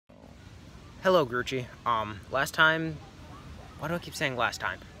Hello, Grucci. Last time, why do I keep saying last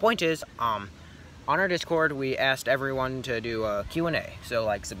time? Point is, on our Discord, we asked everyone to do a Q&A. So,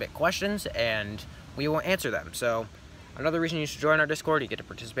 like, submit questions, and we will answer them. So, another reason you should join our Discord, you get to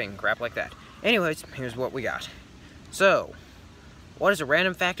participate in crap like that. Anyways, here's what we got. So, what is a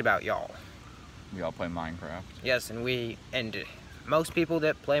random fact about y'all? We all play Minecraft. Yes, and most people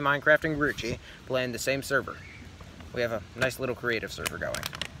that play Minecraft and Grucci play in the same server. We have a nice little creative server going.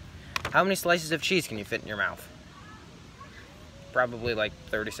 How many slices of cheese can you fit in your mouth? Probably like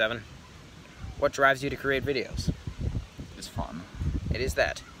 37. What drives you to create videos? It's fun. It is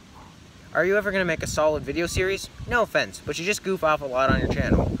that. Are you ever going to make a solid video series? No offense, but you just goof off a lot on your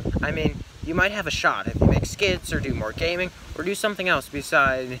channel. I mean, you might have a shot if you make skits or do more gaming or do something else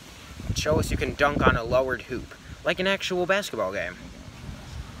besides show us you can dunk on a lowered hoop, like an actual basketball game.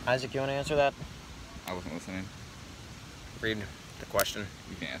 Isaac, you want to answer that? I wasn't listening. Read the question.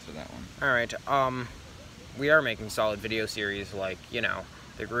 You can answer that one. Alright, we are making solid video series like, you know,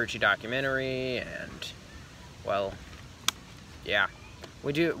 the Grucci documentary and, well, yeah.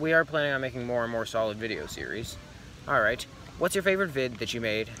 We are planning on making more and more solid video series. Alright, what's your favorite vid that you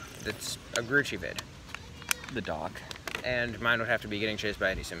made that's a Grucci vid? The doc. And mine would have to be getting chased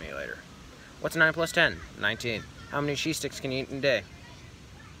by Eddie Simulator. What's 9 plus 10? 19. How many cheese sticks can you eat in a day?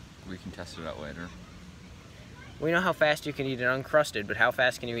 We can test it out later. We know how fast you can eat an uncrusted, but how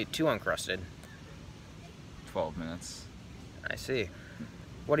fast can you eat two uncrusted? 12 minutes. I see.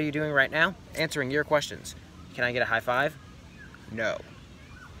 What are you doing right now? Answering your questions. Can I get a high five? No.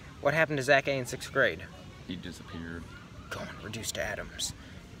 What happened to Zach A in 6th grade? He disappeared. Gone, reduced to atoms.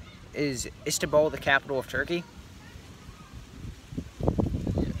 Is Istanbul the capital of Turkey?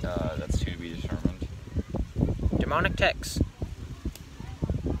 That's to be determined. Demonic texts.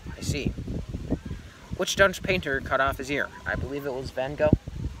 I see. Which Dutch painter cut off his ear? I believe it was Van Gogh.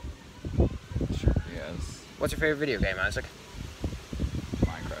 Sure, yes. What's your favorite video game, Isaac?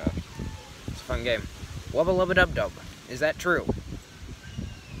 Minecraft. It's a fun game. Wubba Lubba Dub Dub. Is that true?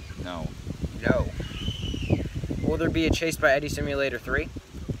 No. No. Will there be a Chased by Eddie Simulator 3?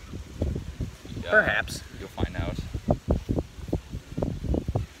 Perhaps. You'll find out.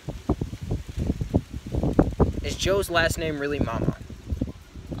 Is Joe's last name really Mama?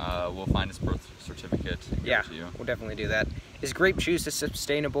 We'll find his birth certificate and give it to you. We'll definitely do that. Is grape juice a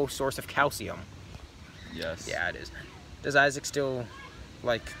sustainable source of calcium? Yes. Yeah, it is. Does Isaac still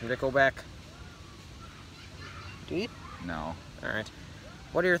like Nickelback? Do you? No. Alright.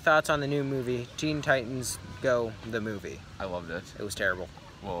 What are your thoughts on the new movie, Teen Titans Go, the movie? I loved it. It was terrible.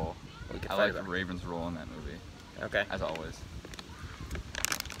 Well, We could I fight like about it. Raven's role in that movie. Okay. As always.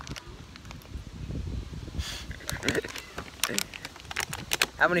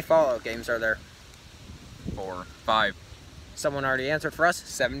 How many Fallout games are there? 4, 5. Someone already answered for us.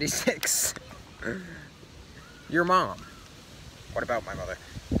 76. Your mom. What about my mother?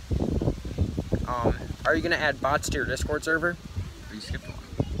 Are you gonna add bots to your Discord server? You skipped one.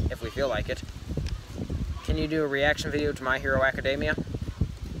 If we feel like it. Can you do a reaction video to My Hero Academia?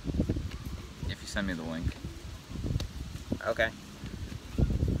 If you send me the link. Okay.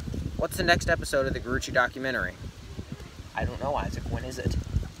 What's the next episode of the Grucci documentary? I don't know, Isaac. When is it?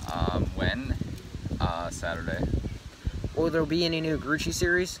 When? Saturday. Will there be any new Grucci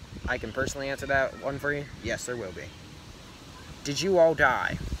series? I can personally answer that one for you. Yes, there will be. Did you all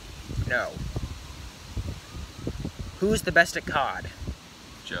die? No. Who's the best at COD?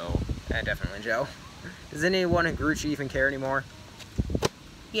 Joe. Definitely Joe. Does anyone in Grucci even care anymore?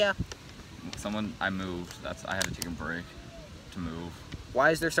 Yeah. I moved. I had to take a break to move. Why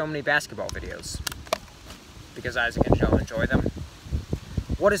is there so many basketball videos? Because Isaac and Joe enjoy them.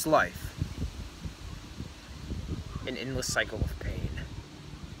 What is life? An endless cycle of pain.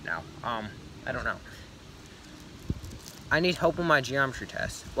 No, I don't know. I need help on my geometry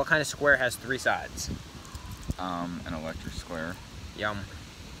test. What kind of square has 3 sides? An electric square. Yum.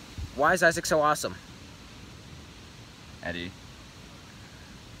 Why is Isaac so awesome? Eddie.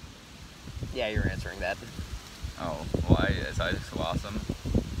 Yeah, you're answering that. Oh, why is Isaac so awesome?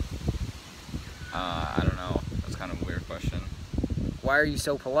 I don't know. That's kind of a weird question. Why are you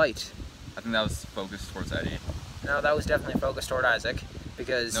so polite? I think that was focused towards Eddie. No, that was definitely focused toward Isaac.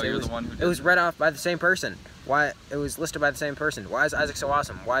 Because No, you're the one who did it was read off by the same person. Why it was listed by the same person. Why is Isaac so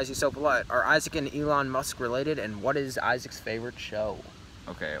awesome? Why is he so polite? Are Isaac and Elon Musk related? And what is Isaac's favorite show?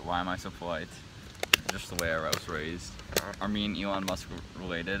 Okay, why am I so polite? Just the way I was raised. Are me and Elon Musk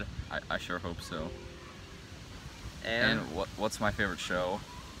related? I sure hope so. And what's my favorite show?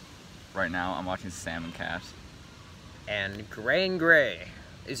 Right now, I'm watching Sam and Cat. And Gray and Gray.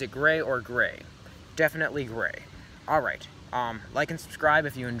 Is it gray or gray? Definitely gray. Alright. Like and subscribe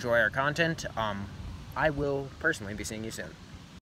if you enjoy our content. I will personally be seeing you soon.